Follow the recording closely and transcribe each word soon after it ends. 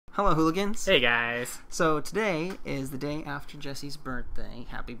Hello, hooligans. Hey, guys. So today is the day after Jesse's birthday.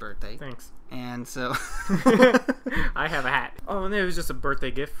 Happy birthday. Thanks. And so... I have a hat. Oh, and it was just a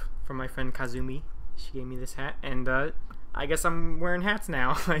birthday gift from my friend Kazumi. She gave me this hat, and I guess I'm wearing hats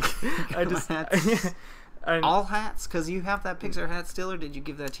now. I just... hats. All hats? Because you have that Pixar hat still, or did you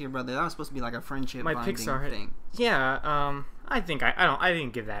give that to your brother? That was supposed to be like a friendship bonding Pixar hat thing. Yeah, I think I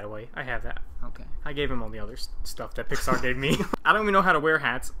didn't give that away. I have that. Okay. I gave him all the other stuff that Pixar gave me. I don't even know how to wear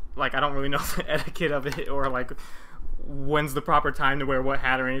hats. Like, I don't really know the etiquette of it, or like when's the proper time to wear what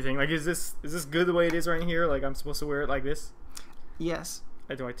hat or anything. Like, is this good the way it is right here? Like, I'm supposed to wear it like this? Yes.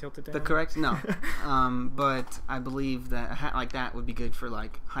 Do I tilt it down? The correct? No. But I believe that a hat like that would be good for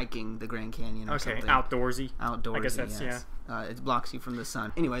like hiking the Grand Canyon or something. Outdoorsy. Outdoorsy, I guess that's, yes. It blocks you from the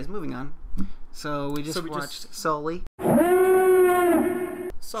sun. Anyways, moving on. So we just watched Sully.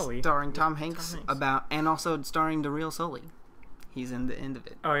 Sully? Starring Tom Hanks. And also starring the real Sully. He's in the end of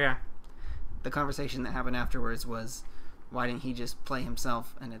it. Oh, yeah. The conversation that happened afterwards was, why didn't he just play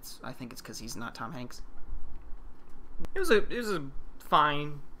himself? And I think it's because he's not Tom Hanks. It was a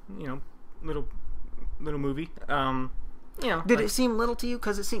fine, little movie. Did it seem little to you?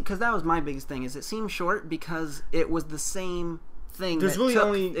 Because that was my biggest thing. Is it seemed short because it was the same thing.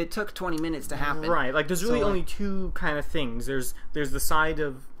 It took 20 minutes to happen. Right. Like there's really only two kind of things. There's the side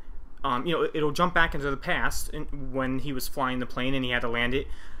of it'll jump back into the past when he was flying the plane and he had to land it,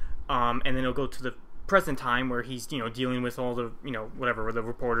 and then it'll go to the present time where he's dealing with all the whatever the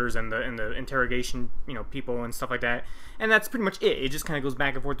reporters and the interrogation people and stuff like that, and that's pretty much it. It just kind of goes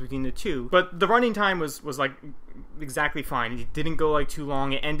back and forth between the two, but the running time was like exactly fine. It didn't go like too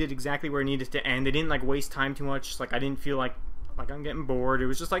long. It ended exactly where it needed to end. They didn't like waste time too much. Like I didn't feel like I'm getting bored. It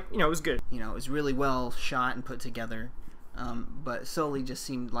was just like it was good. It was really well shot and put together. But Sully just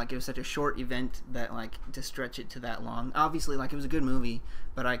seemed like it was such a short event that like to stretch it to that long. Obviously, like it was a good movie,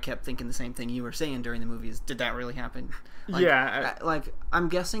 but I kept thinking the same thing you were saying during the movie: is did that really happen? Like, yeah. I'm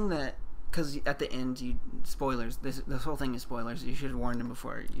guessing that because at the end, spoilers. This whole thing is spoilers. You should have warned him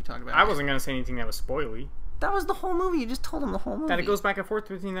before you talked about it. I wasn't gonna say anything that was spoily. That was the whole movie. You just told him the whole movie. That it goes back and forth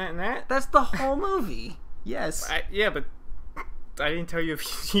between that and that. That's the whole movie. Yes. Yeah, but I didn't tell you if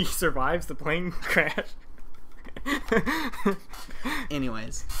he survives the plane crash.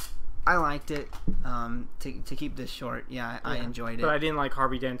 Anyways, I liked it. To keep this short, I enjoyed it. But I didn't like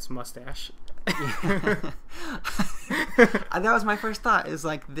Harvey Dent's mustache. That was my first thought. Is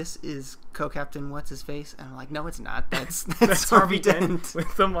like, this is co-captain what's his face, and I'm like, no, it's not. That's Harvey Dent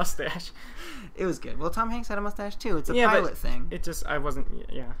with the mustache. It was good. Well, Tom Hanks had a mustache too. It's a pilot thing. It just I wasn't.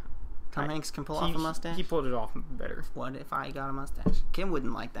 Yeah. Tom Hanks can pull off a mustache. He pulled it off better. What if I got a mustache? Kim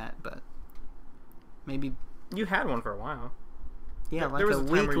wouldn't like that, but maybe. You had one for a while. Yeah, like a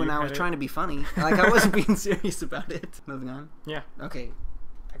week when I was trying to be funny. Like I wasn't being serious about it. Moving on. Yeah. Okay.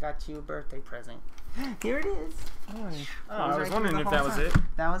 I got you a birthday present. Here it is. Oh, I was wondering if that was it.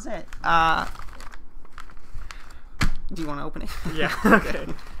 That was it. Do you want to open it? Yeah. Okay.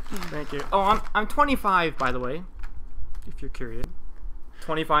 Thank you. Oh, I'm 25, by the way. If you're curious.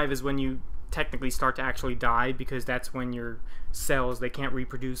 25 is when you technically start to actually die, because that's when your cells, they can't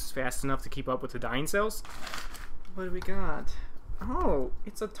reproduce fast enough to keep up with the dying cells. What do we got? Oh,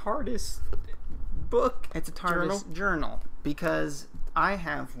 it's a TARDIS book. It's a TARDIS journal because I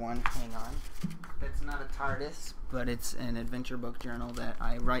have one. Hang on. It's not a TARDIS, but it's an adventure book journal that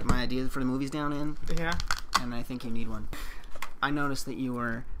I write my ideas for the movies down in. Yeah. And I think you need one. I noticed that you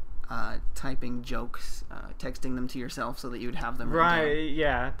were typing jokes, texting them to yourself so that you would have them right.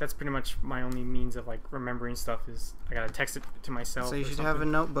 Yeah, that's pretty much my only means of like remembering stuff is I gotta text it to myself. So you should have a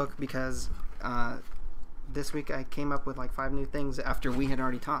notebook because this week I came up with like 5 new things after we had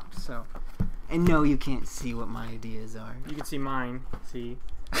already talked. So, and no, you can't see what my ideas are. You can see mine. See,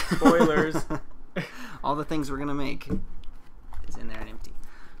 spoilers. All the things we're gonna make is in there and empty.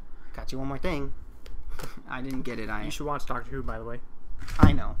 Got you one more thing. I didn't get it. You should watch Doctor Who, by the way.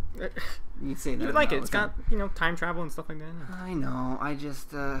 I know. You'd say that. You like it. It's got, time travel and stuff like that. I know. I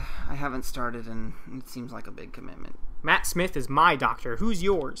just, I haven't started, and it seems like a big commitment. Matt Smith is my doctor. Who's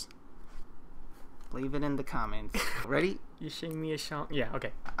yours? Leave it in the comments. Ready? You shing me a shot. Yeah,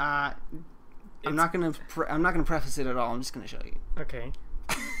 okay. I'm not gonna preface it at all. I'm just gonna show you. Okay.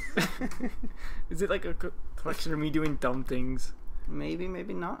 Is it like a collection of me doing dumb things? Maybe,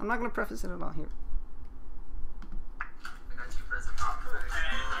 maybe not. I'm not gonna preface it at all. Here.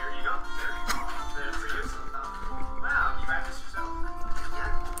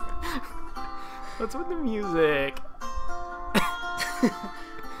 What's with the music?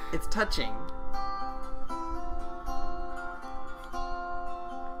 It's touching.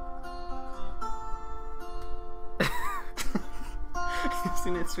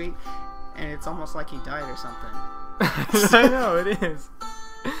 Isn't it sweet? And it's almost like he died or something. I know, it is.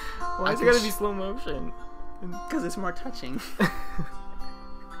 Why is it gotta be slow motion? Because it's more touching.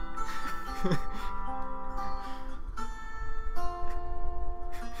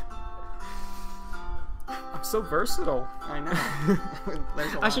 I'm so versatile. I know.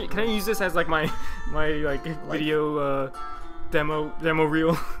 Actually, can I use this as like my like video demo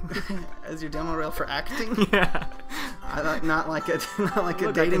reel? As your demo reel for acting? Yeah. I like not like a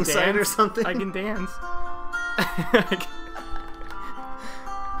Look, dating site or something. I can dance.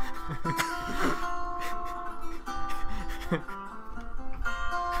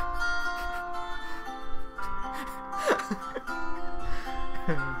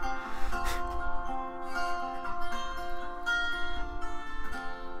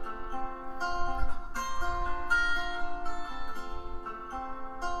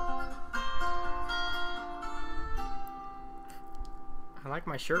 I like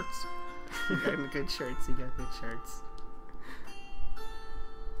my shirts. You got good shirts. You got good shirts.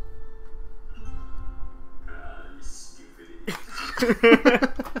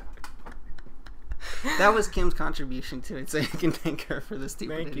 That was Kim's contribution to it, so you can thank her for the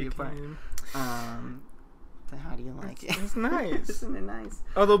stupidity part. So how do you like it? It's nice. Isn't it nice?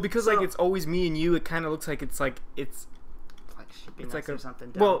 Although because like it's always me and you, it kind of looks like it's like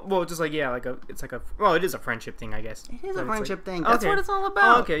something dumb. well, just like it is a friendship thing, I guess. It is a friendship thing. That's what it's all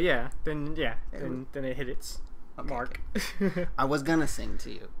about. Oh, okay, yeah. Then it hit its mark. I was gonna sing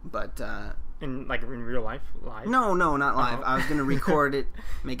to you, but in real life, live. No, not live. I was gonna record it,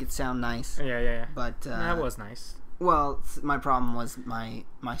 make it sound nice. Yeah. But that was nice. Well, my problem was my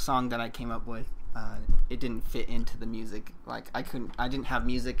song that I came up with. It didn't fit into the music. Like I didn't have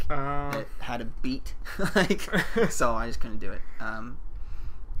music that had a beat. So I just couldn't do it.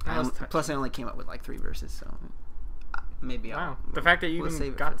 Plus I only came up with like 3 verses, so maybe the fact that you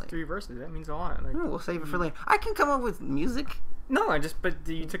even got 3 verses, that means a lot. Like, we'll save it for later. I can come up with music. No, but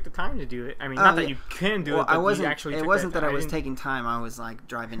you took the time to do it. I mean, not that you can do it, but you actually took it wasn't that I was didn't... taking time. I was like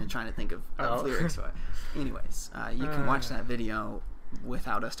driving and trying to think of lyrics. Anyways, you can watch that video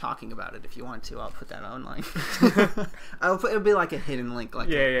without us talking about it if you want to. I'll put that online. It'll be like a hidden link, like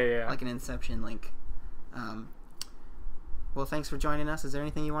like an Inception link. Well, thanks for joining us. Is there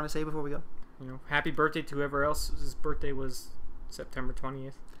anything you want to say before we go? Happy birthday to whoever else's birthday was September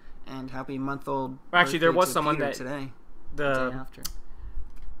 20th. And happy month-old. Well, actually, there was someone Peter that today. The day after.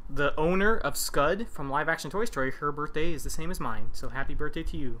 The owner of Scud from Live Action Toy Story, her birthday is the same as mine. So happy birthday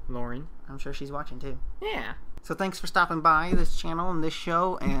to you, Lauren. I'm sure she's watching too. Yeah. So thanks for stopping by this channel and this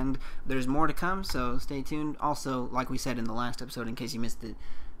show, and there's more to come, so stay tuned. Also, like we said in the last episode, in case you missed it,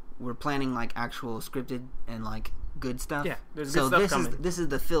 we're planning like actual scripted and like good stuff. Yeah, there's good stuff coming. This is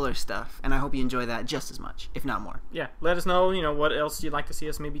the filler stuff, and I hope you enjoy that just as much, if not more. Yeah, let us know, what else you'd like to see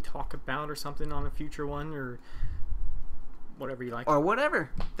us maybe talk about or something on a future one, or whatever you like. Or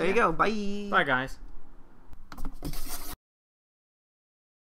whatever. There you go. Bye. Bye, guys.